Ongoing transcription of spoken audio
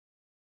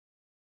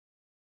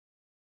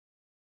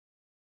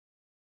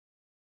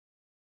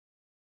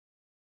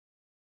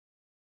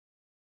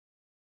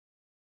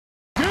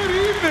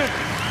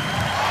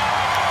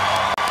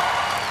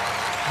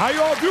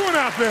you all doing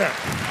out there?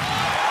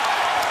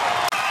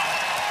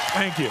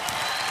 Thank you.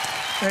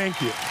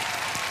 Thank you.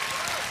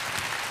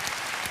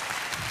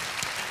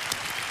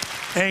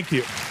 Thank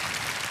you.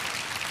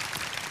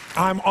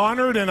 I'm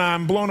honored and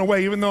I'm blown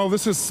away, even though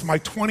this is my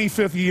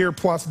 25th year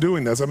plus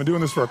doing this. I've been doing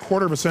this for a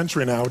quarter of a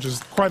century now, which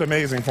is quite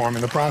amazing for me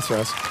in the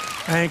process.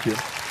 Thank you.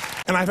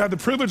 And I've had the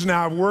privilege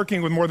now of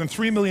working with more than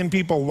 3 million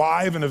people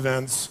live in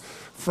events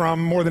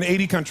from more than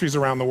 80 countries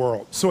around the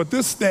world. So at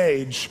this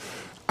stage,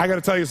 I got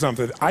to tell you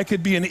something. I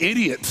could be an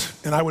idiot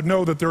and I would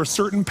know that there are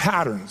certain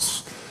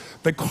patterns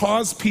that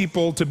cause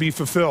people to be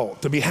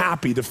fulfilled, to be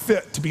happy, to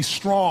fit, to be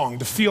strong,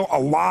 to feel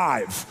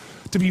alive,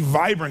 to be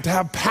vibrant, to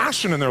have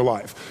passion in their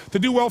life, to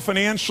do well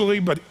financially,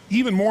 but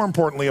even more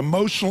importantly,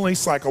 emotionally,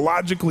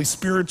 psychologically,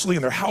 spiritually,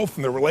 in their health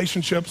and their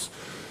relationships.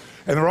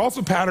 And there are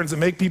also patterns that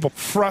make people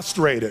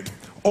frustrated,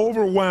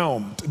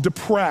 overwhelmed,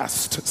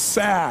 depressed,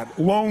 sad,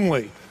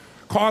 lonely,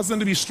 cause them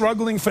to be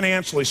struggling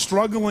financially,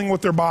 struggling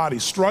with their body,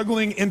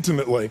 struggling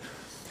intimately.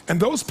 And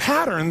those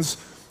patterns,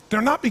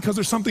 they're not because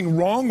there's something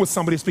wrong with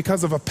somebody, it's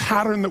because of a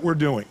pattern that we're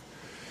doing.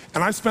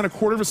 And I spent a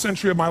quarter of a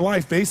century of my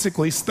life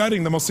basically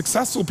studying the most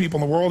successful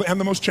people in the world and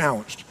the most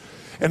challenged,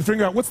 and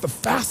figuring out what's the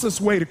fastest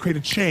way to create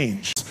a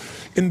change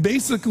in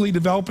basically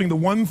developing the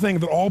one thing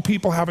that all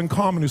people have in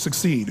common who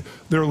succeed.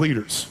 They're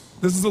leaders.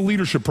 This is a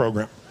leadership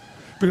program.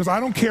 Because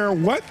I don't care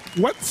what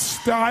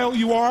style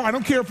you are, I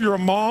don't care if you're a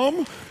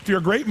mom, if you're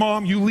a great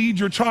mom, you lead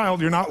your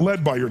child, you're not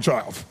led by your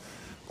child.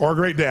 Or a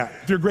great dad.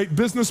 If you're a great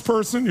business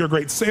person, you're a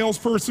great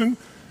salesperson,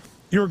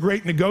 you're a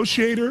great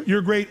negotiator, you're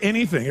a great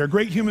anything, you're a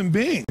great human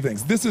being.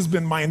 This has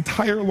been my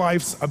entire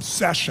life's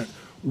obsession.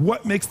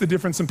 What makes the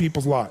difference in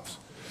people's lives?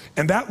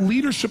 And that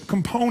leadership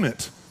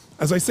component,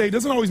 as I say,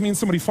 doesn't always mean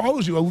somebody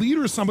follows you. A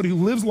leader is somebody who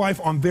lives life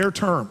on their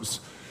terms,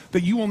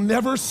 that you will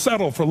never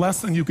settle for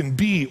less than you can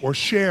be or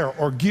share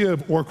or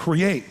give or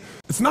create.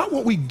 It's not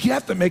what we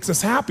get that makes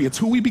us happy, it's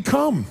who we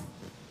become.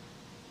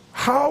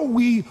 How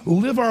we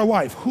live our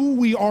life, who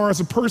we are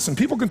as a person.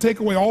 People can take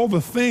away all the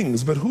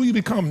things, but who you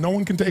become, no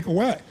one can take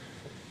away.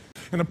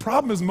 And the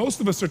problem is most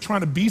of us are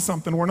trying to be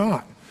something we're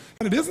not.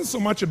 And it isn't so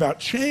much about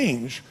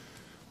change,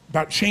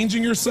 about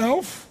changing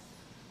yourself.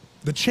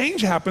 The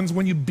change happens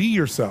when you be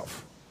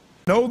yourself.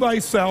 Know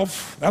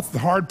thyself, that's the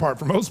hard part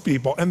for most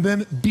people, and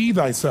then be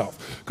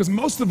thyself. Because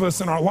most of us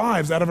in our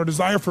lives, out of our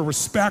desire for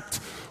respect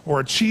or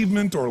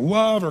achievement or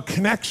love or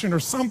connection or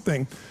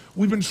something,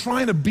 we've been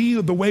trying to be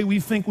the way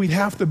we think we'd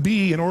have to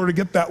be in order to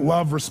get that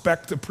love,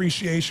 respect,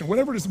 appreciation,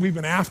 whatever it is we've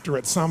been after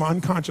at some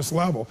unconscious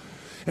level.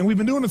 And we've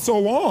been doing it so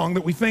long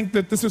that we think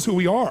that this is who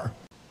we are.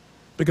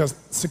 Because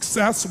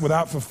success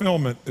without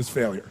fulfillment is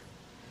failure.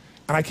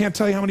 And I can't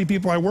tell you how many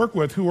people I work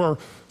with who are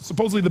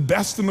supposedly the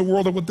best in the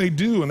world at what they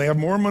do, and they have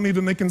more money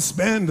than they can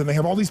spend, and they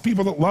have all these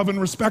people that love and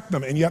respect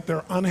them, and yet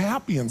they're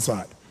unhappy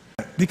inside.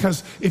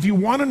 Because if you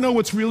want to know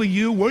what's really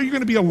you, where you're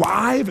going to be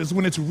alive is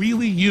when it's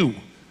really you.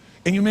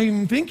 And you may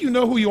even think you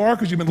know who you are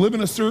because you've been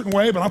living a certain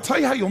way, but I'll tell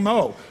you how you'll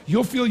know.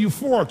 You'll feel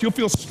euphoric, you'll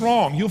feel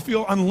strong, you'll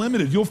feel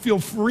unlimited, you'll feel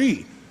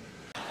free.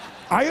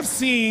 I have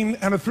seen,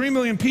 out of 3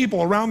 million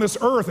people around this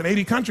earth in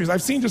 80 countries,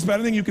 I've seen just about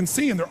anything you can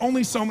see, and there are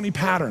only so many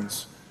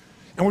patterns.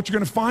 And what you're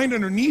going to find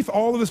underneath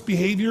all of this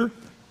behavior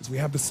is we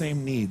have the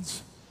same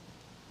needs.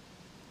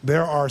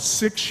 There are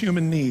 6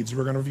 human needs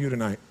we're going to review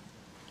tonight.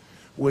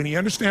 When you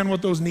understand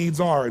what those needs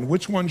are and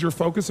which ones you're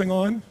focusing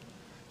on,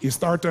 you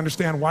start to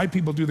understand why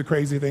people do the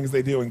crazy things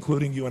they do,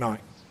 including you and I.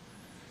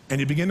 And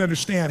you begin to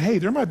understand, hey,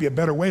 there might be a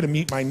better way to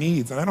meet my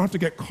needs, and I don't have to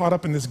get caught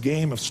up in this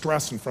game of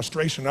stress and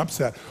frustration and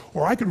upset,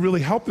 or I could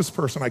really help this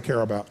person I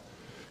care about,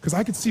 because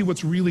I could see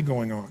what's really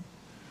going on.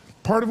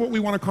 Part of what we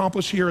want to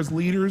accomplish here as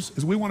leaders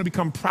is we want to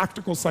become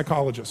practical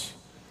psychologists.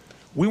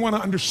 We want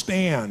to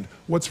understand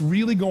what's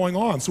really going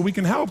on so we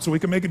can help, so we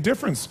can make a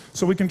difference,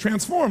 so we can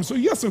transform. So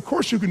yes, of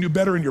course you can do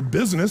better in your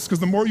business, because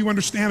the more you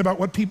understand about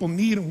what people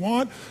need and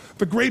want,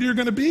 the greater you're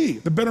going to be.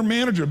 The better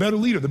manager, better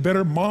leader, the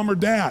better mom or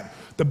dad,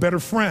 the better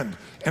friend.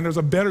 And there's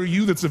a better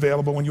you that's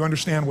available when you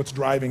understand what's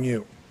driving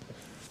you.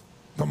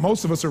 But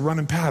most of us are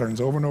running patterns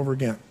over and over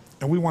again.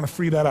 And we want to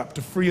free that up.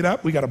 To free it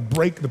up, we got to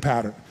break the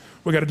pattern.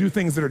 We got to do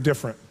things that are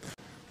different.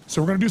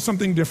 So we're going to do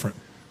something different.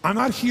 I'm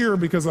not here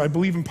because I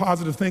believe in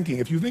positive thinking.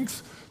 If you think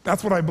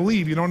that's what I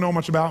believe, you don't know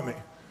much about me.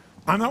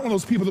 I'm not one of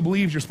those people that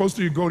believes you're supposed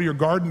to go to your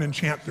garden and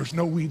chant, there's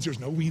no weeds, there's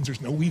no weeds,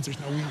 there's no weeds, there's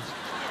no weeds.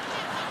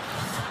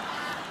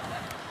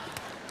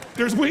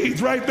 There's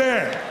weeds right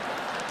there.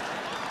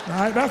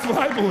 Right? That's what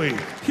I believe.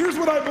 Here's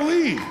what I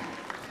believe.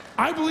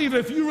 I believe that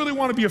if you really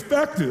want to be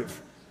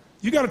effective,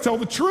 you got to tell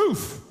the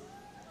truth.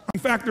 In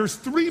fact, there's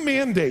 3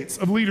 mandates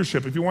of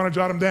leadership, if you want to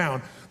jot them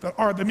down,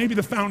 that may be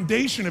the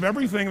foundation of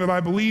everything that I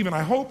believe, and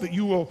I hope that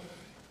you will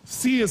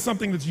see as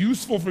something that's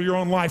useful for your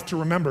own life to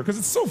remember, because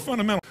it's so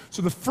fundamental.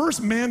 So the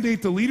first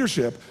mandate to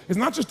leadership is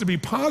not just to be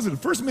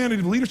positive. First mandate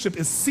to leadership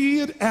is see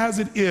it as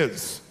it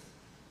is,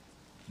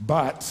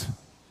 but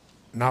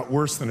not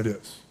worse than it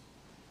is.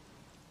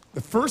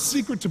 The first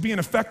secret to be an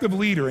effective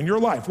leader in your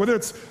life, whether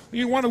it's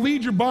you want to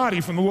lead your body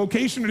from the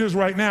location it is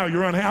right now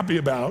you're unhappy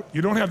about,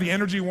 you don't have the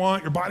energy you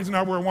want, your body's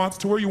not where it wants,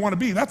 to where you want to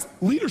be, that's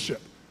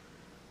leadership.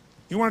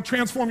 You want to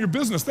transform your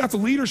business, that's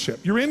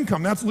leadership. Your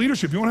income, that's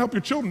leadership. You want to help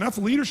your children, that's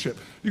leadership.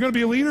 You're going to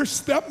be a leader?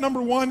 Step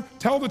number one,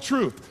 tell the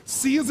truth.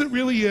 See as it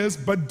really is,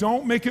 but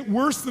don't make it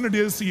worse than it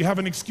is so you have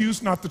an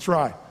excuse not to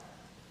try.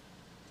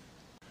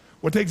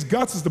 What takes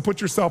guts is to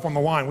put yourself on the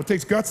line. What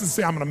takes guts is to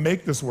say, I'm going to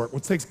make this work.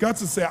 What takes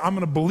guts is to say, I'm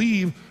going to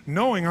believe,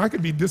 knowing I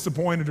could be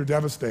disappointed or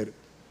devastated.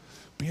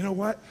 But you know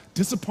what?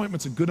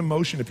 Disappointment's a good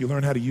emotion if you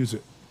learn how to use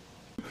it.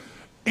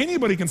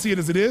 Anybody can see it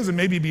as it is and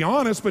maybe be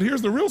honest, but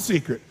here's the real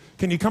secret.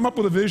 Can you come up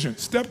with a vision?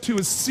 Step two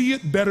is see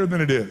it better than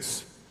it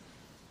is.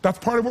 That's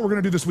part of what we're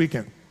going to do this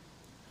weekend.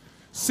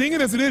 Seeing it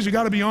as it is, you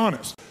got to be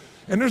honest.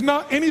 And there's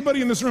not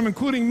anybody in this room,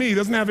 including me,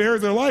 doesn't have areas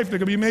of their life that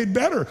can be made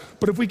better.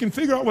 But if we can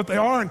figure out what they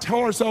are and tell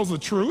ourselves the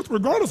truth,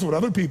 regardless of what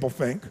other people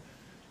think,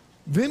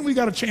 then we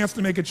got a chance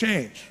to make a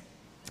change.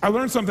 I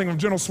learned something from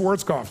General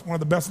Schwarzkopf, one of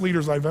the best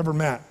leaders I've ever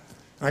met.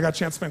 And I got a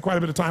chance to spend quite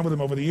a bit of time with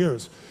him over the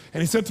years.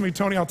 And he said to me,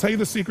 Tony, I'll tell you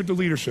the secret to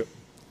leadership.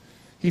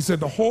 He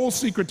said, the whole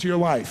secret to your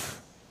life,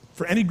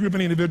 for any group,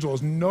 any individual,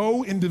 is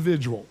no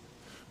individual,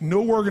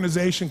 no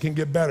organization can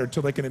get better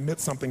till they can admit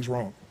something's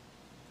wrong.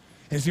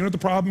 And so you know what the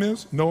problem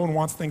is? No one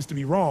wants things to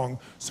be wrong,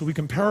 so we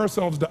compare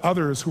ourselves to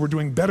others who are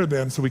doing better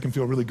than so we can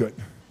feel really good.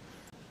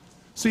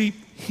 See,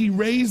 he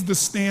raised the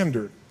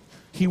standard.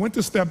 He went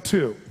to step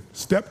two.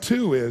 Step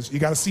two is you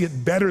got to see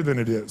it better than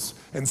it is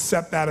and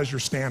set that as your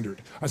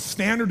standard. A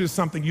standard is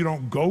something you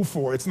don't go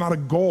for. It's not a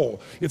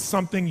goal. It's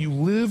something you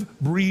live,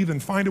 breathe,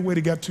 and find a way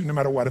to get to no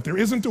matter what. If there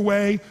isn't a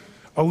way,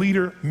 a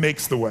leader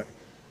makes the way.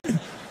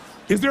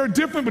 Is there a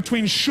difference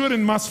between should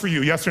and must for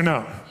you? Yes or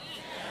no?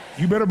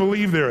 You better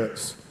believe there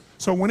is.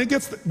 So when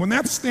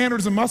that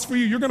standard is a must for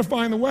you, you're going to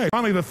find the way.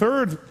 Finally, the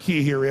third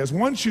key here is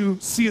once you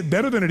see it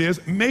better than it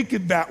is, make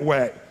it that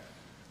way.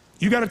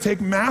 You got to take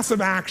massive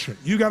action.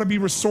 You got to be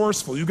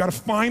resourceful. You got to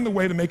find the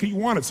way to make it you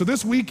want it. So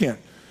this weekend,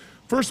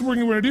 first thing we're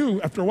going to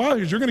do after a while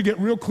is you're going to get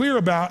real clear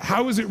about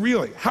how is it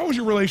really? How is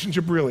your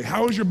relationship really?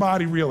 How is your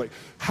body really?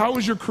 How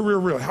is your career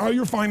really? How are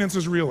your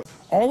finances really?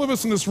 All of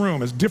us in this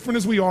room, as different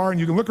as we are, and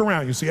you can look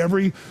around, you see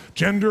every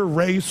gender,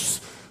 race,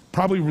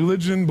 probably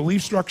religion,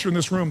 belief structure in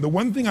this room. The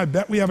one thing I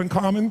bet we have in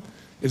common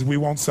is we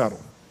won't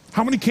settle.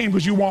 How many came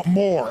because you want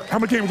more? How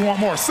many came because you want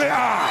more? Say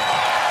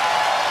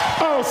I.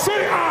 Oh,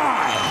 say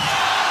I.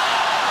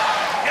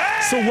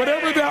 So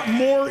whatever that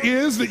more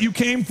is that you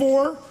came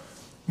for,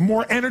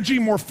 more energy,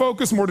 more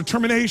focus, more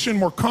determination,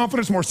 more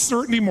confidence, more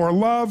certainty, more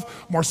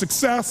love, more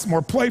success,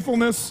 more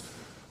playfulness,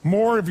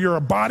 more of your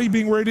body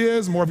being where it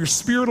is, more of your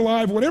spirit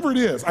alive, whatever it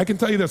is, I can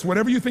tell you this,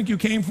 whatever you think you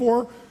came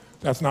for,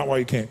 that's not why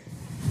you came.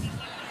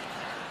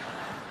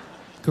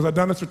 Because I've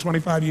done this for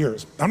 25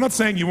 years. I'm not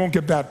saying you won't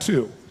get that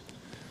too.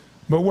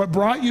 But what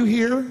brought you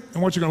here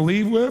and what you're going to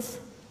leave with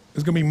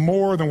is going to be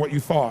more than what you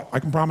thought. I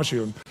can promise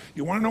you.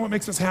 You want to know what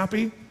makes us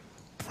happy?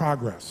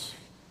 Progress.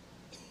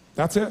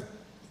 That's it.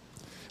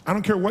 I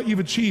don't care what you've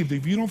achieved.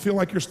 If you don't feel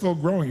like you're still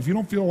growing, if you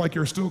don't feel like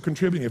you're still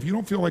contributing, if you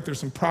don't feel like there's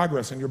some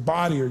progress in your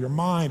body or your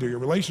mind or your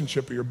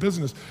relationship or your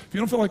business, if you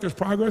don't feel like there's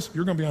progress,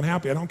 you're going to be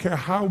unhappy. I don't care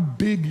how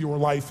big your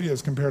life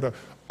is compared to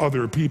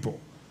other people.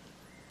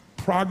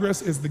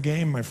 Progress is the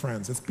game, my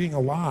friends. It's being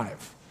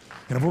alive.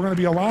 And if we're going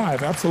to be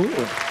alive,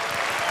 absolutely.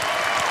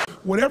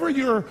 Whatever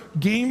your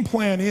game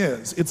plan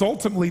is, it's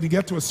ultimately to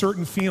get to a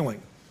certain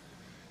feeling.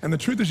 And the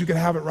truth is you can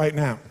have it right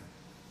now.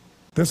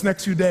 This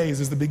next few days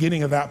is the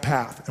beginning of that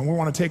path, and we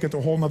want to take it to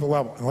a whole nother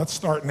level. And let's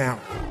start now.